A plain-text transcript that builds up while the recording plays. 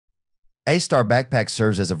A-Star Backpack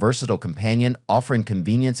serves as a versatile companion, offering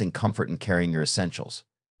convenience and comfort in carrying your essentials.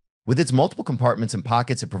 With its multiple compartments and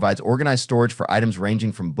pockets, it provides organized storage for items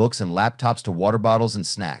ranging from books and laptops to water bottles and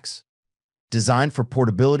snacks. Designed for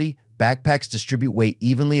portability, backpacks distribute weight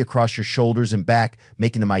evenly across your shoulders and back,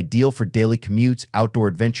 making them ideal for daily commutes, outdoor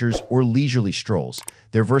adventures, or leisurely strolls.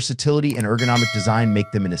 Their versatility and ergonomic design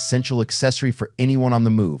make them an essential accessory for anyone on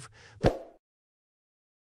the move.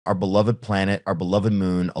 Our beloved planet, our beloved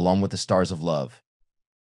moon, along with the stars of love.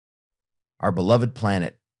 Our beloved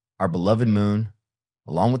planet, our beloved moon,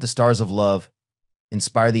 along with the stars of love,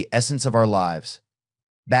 inspire the essence of our lives.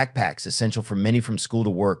 Backpacks, essential for many from school to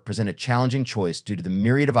work, present a challenging choice due to the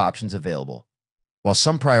myriad of options available. While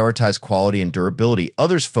some prioritize quality and durability,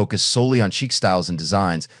 others focus solely on chic styles and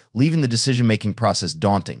designs, leaving the decision-making process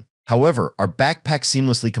daunting. However, our backpack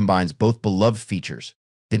seamlessly combines both beloved features.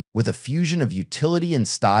 With a fusion of utility and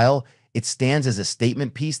style, it stands as a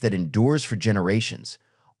statement piece that endures for generations.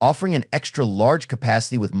 Offering an extra large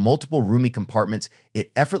capacity with multiple roomy compartments, it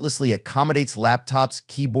effortlessly accommodates laptops,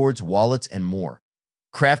 keyboards, wallets, and more.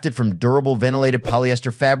 Crafted from durable ventilated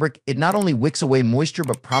polyester fabric, it not only wicks away moisture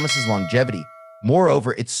but promises longevity.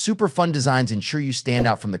 Moreover, its super fun designs ensure you stand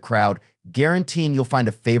out from the crowd, guaranteeing you'll find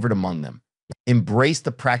a favorite among them. Embrace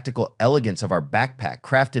the practical elegance of our backpack,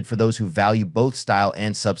 crafted for those who value both style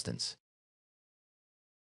and substance.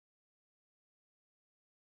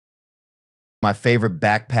 My favorite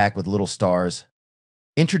backpack with little stars.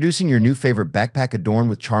 Introducing your new favorite backpack adorned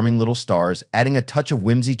with charming little stars, adding a touch of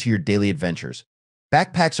whimsy to your daily adventures.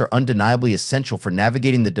 Backpacks are undeniably essential for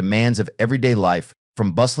navigating the demands of everyday life,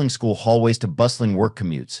 from bustling school hallways to bustling work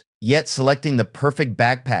commutes. Yet, selecting the perfect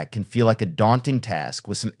backpack can feel like a daunting task,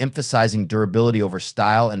 with some emphasizing durability over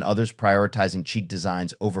style and others prioritizing chic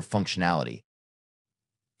designs over functionality.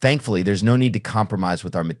 Thankfully, there's no need to compromise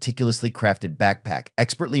with our meticulously crafted backpack,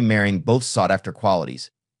 expertly marrying both sought-after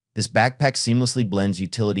qualities. This backpack seamlessly blends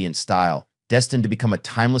utility and style, destined to become a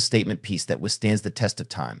timeless statement piece that withstands the test of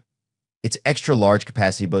time. Its extra-large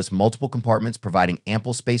capacity boasts multiple compartments, providing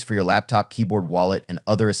ample space for your laptop, keyboard, wallet, and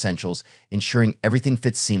other essentials, ensuring everything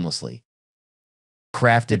fits seamlessly.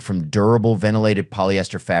 Crafted from durable, ventilated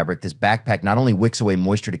polyester fabric, this backpack not only wicks away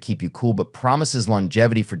moisture to keep you cool, but promises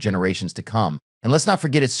longevity for generations to come. And let's not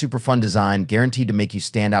forget its super fun design, guaranteed to make you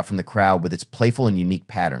stand out from the crowd with its playful and unique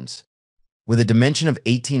patterns. With a dimension of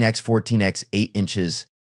 18x 14x 8 inches,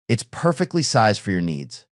 it's perfectly sized for your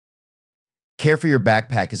needs. Care for your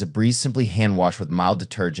backpack is a breeze. Simply hand wash with mild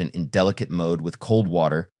detergent in delicate mode with cold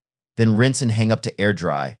water, then rinse and hang up to air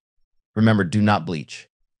dry. Remember, do not bleach.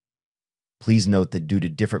 Please note that due to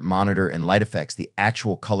different monitor and light effects, the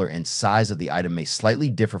actual color and size of the item may slightly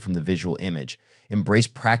differ from the visual image. Embrace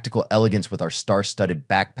practical elegance with our star-studded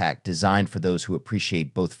backpack, designed for those who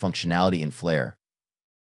appreciate both functionality and flair.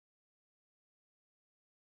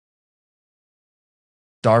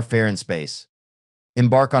 Starfare in space.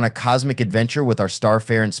 Embark on a cosmic adventure with our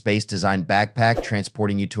Starfare in Space designed backpack,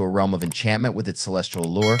 transporting you to a realm of enchantment with its celestial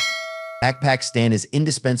allure. Backpacks stand as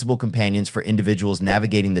indispensable companions for individuals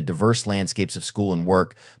navigating the diverse landscapes of school and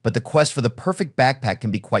work, but the quest for the perfect backpack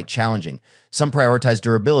can be quite challenging. Some prioritize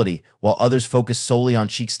durability, while others focus solely on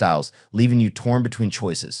chic styles, leaving you torn between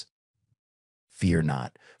choices. Fear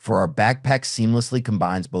not, for our backpack seamlessly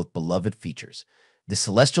combines both beloved features. The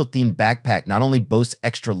celestial-themed backpack not only boasts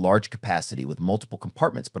extra-large capacity with multiple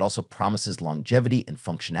compartments, but also promises longevity and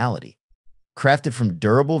functionality. Crafted from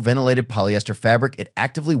durable, ventilated polyester fabric, it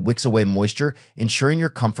actively wicks away moisture, ensuring your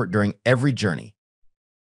comfort during every journey.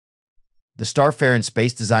 The Starfare in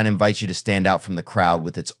Space design invites you to stand out from the crowd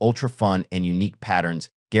with its ultra-fun and unique patterns,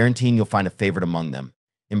 guaranteeing you'll find a favorite among them.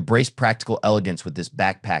 Embrace practical elegance with this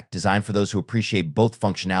backpack, designed for those who appreciate both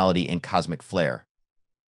functionality and cosmic flair.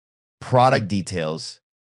 Product details.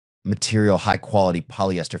 Material, high-quality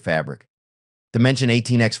polyester fabric. Dimension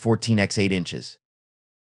 18x 14x 8 inches.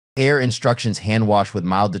 Air instructions: hand wash with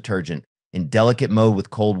mild detergent in delicate mode with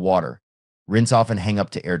cold water. Rinse off and hang up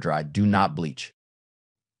to air dry. Do not bleach.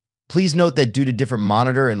 Please note that due to different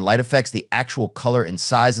monitor and light effects, the actual color and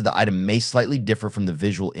size of the item may slightly differ from the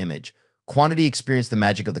visual image. Quantity: experience the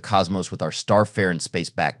magic of the cosmos with our Starfare in Space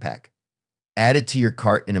backpack. Add it to your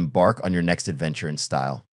cart and embark on your next adventure in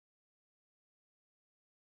style.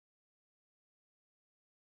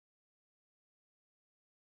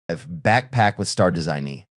 Backpack with Star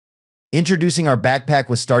Designee. Introducing our backpack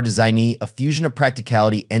with Star Designee, a fusion of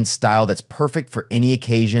practicality and style that's perfect for any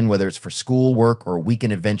occasion, whether it's for school, work, or a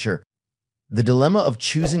weekend adventure. The dilemma of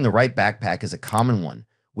choosing the right backpack is a common one,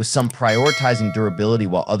 with some prioritizing durability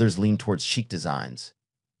while others lean towards chic designs.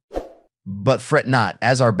 But fret not,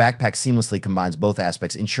 as our backpack seamlessly combines both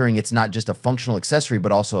aspects, ensuring it's not just a functional accessory,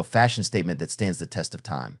 but also a fashion statement that stands the test of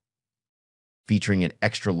time. Featuring an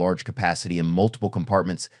extra large capacity and multiple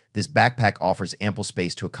compartments, this backpack offers ample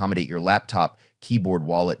space to accommodate your laptop, keyboard,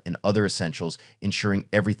 wallet, and other essentials, ensuring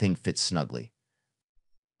everything fits snugly.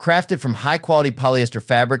 Crafted from high-quality polyester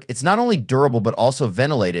fabric, it's not only durable but also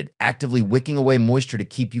ventilated, actively wicking away moisture to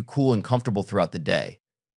keep you cool and comfortable throughout the day.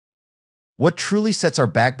 What truly sets our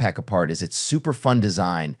backpack apart is its super fun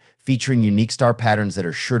design, featuring unique star patterns that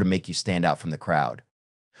are sure to make you stand out from the crowd.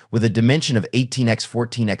 With a dimension of 18x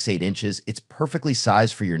 14x 8 inches, it's perfectly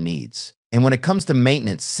sized for your needs. And when it comes to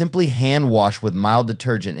maintenance, simply hand wash with mild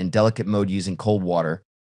detergent in delicate mode using cold water,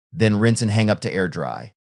 then rinse and hang up to air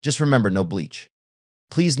dry. Just remember, no bleach.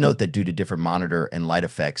 Please note that due to different monitor and light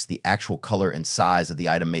effects, the actual color and size of the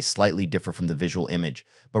item may slightly differ from the visual image,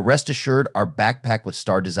 but rest assured, our backpack with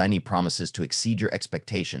Star Designee promises to exceed your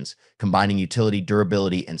expectations, combining utility,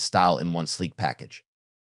 durability, and style in one sleek package.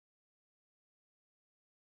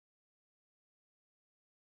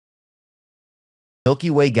 Milky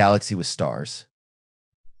Way galaxy with stars.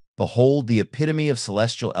 Behold the epitome of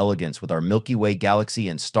celestial elegance with our Milky Way galaxy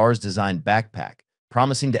and stars designed backpack,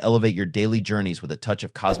 promising to elevate your daily journeys with a touch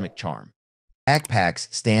of cosmic charm.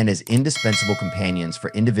 Backpacks stand as indispensable companions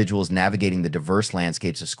for individuals navigating the diverse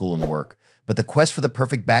landscapes of school and work, but the quest for the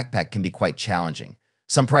perfect backpack can be quite challenging.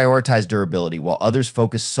 Some prioritize durability, while others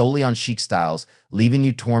focus solely on chic styles, leaving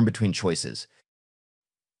you torn between choices.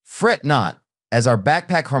 Fret not, as our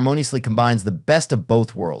backpack harmoniously combines the best of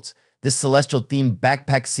both worlds. This celestial-themed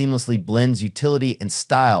backpack seamlessly blends utility and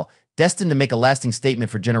style, destined to make a lasting statement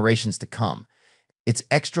for generations to come. Its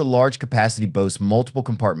extra-large capacity boasts multiple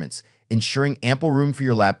compartments, ensuring ample room for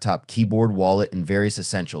your laptop, keyboard, wallet, and various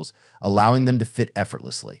essentials, allowing them to fit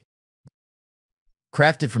effortlessly.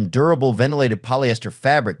 Crafted from durable, ventilated polyester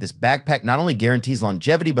fabric, this backpack not only guarantees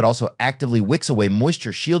longevity, but also actively wicks away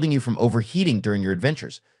moisture, shielding you from overheating during your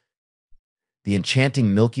adventures. The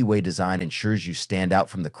enchanting Milky Way design ensures you stand out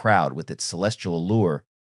from the crowd with its celestial allure,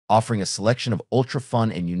 offering a selection of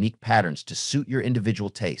ultra-fun and unique patterns to suit your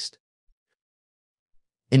individual taste.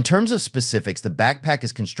 In terms of specifics, the backpack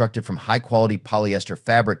is constructed from high-quality polyester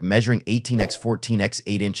fabric measuring 18x 14x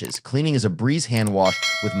 8 inches. Cleaning is a breeze hand wash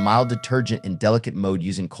with mild detergent in delicate mode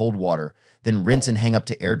using cold water, then rinse and hang up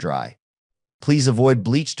to air dry. Please avoid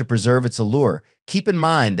bleach to preserve its allure. Keep in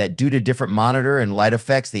mind that due to different monitor and light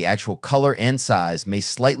effects, the actual color and size may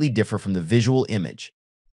slightly differ from the visual image.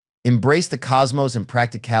 Embrace the cosmos and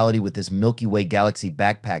practicality with this Milky Way Galaxy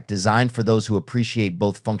backpack designed for those who appreciate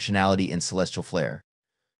both functionality and celestial flair.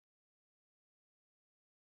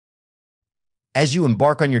 As you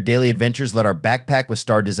embark on your daily adventures, let our backpack with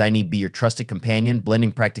Star Designee be your trusted companion,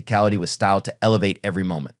 blending practicality with style to elevate every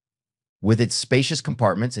moment. With its spacious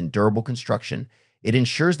compartments and durable construction, it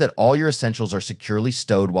ensures that all your essentials are securely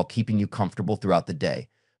stowed while keeping you comfortable throughout the day.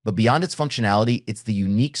 But beyond its functionality, it's the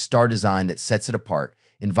unique star design that sets it apart,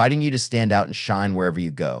 inviting you to stand out and shine wherever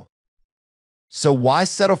you go. So why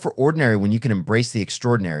settle for ordinary when you can embrace the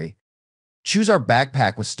extraordinary? Choose our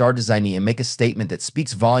backpack with Star Designee and make a statement that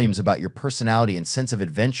speaks volumes about your personality and sense of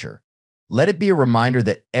adventure. Let it be a reminder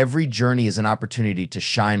that every journey is an opportunity to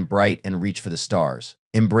shine bright and reach for the stars.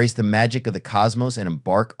 Embrace the magic of the cosmos and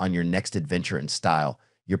embark on your next adventure in style.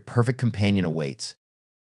 Your perfect companion awaits.